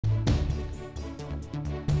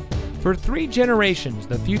For 3 generations,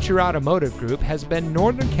 the Future Automotive Group has been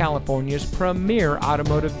Northern California's premier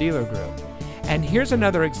automotive dealer group. And here's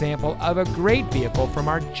another example of a great vehicle from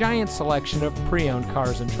our giant selection of pre-owned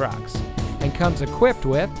cars and trucks. And comes equipped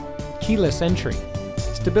with keyless entry,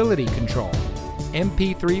 stability control,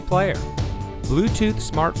 MP3 player, Bluetooth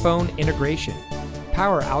smartphone integration,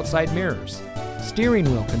 power outside mirrors, steering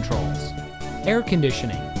wheel controls, air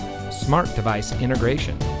conditioning, smart device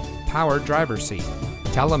integration, power driver's seat,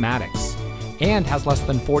 telematics, and has less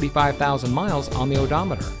than 45,000 miles on the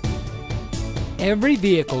odometer. Every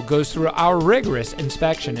vehicle goes through our rigorous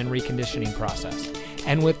inspection and reconditioning process.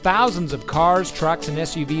 And with thousands of cars, trucks, and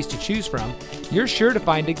SUVs to choose from, you're sure to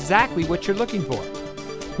find exactly what you're looking for.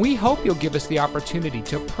 We hope you'll give us the opportunity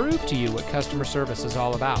to prove to you what customer service is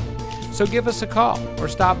all about. So give us a call or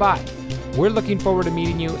stop by. We're looking forward to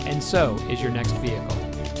meeting you, and so is your next vehicle.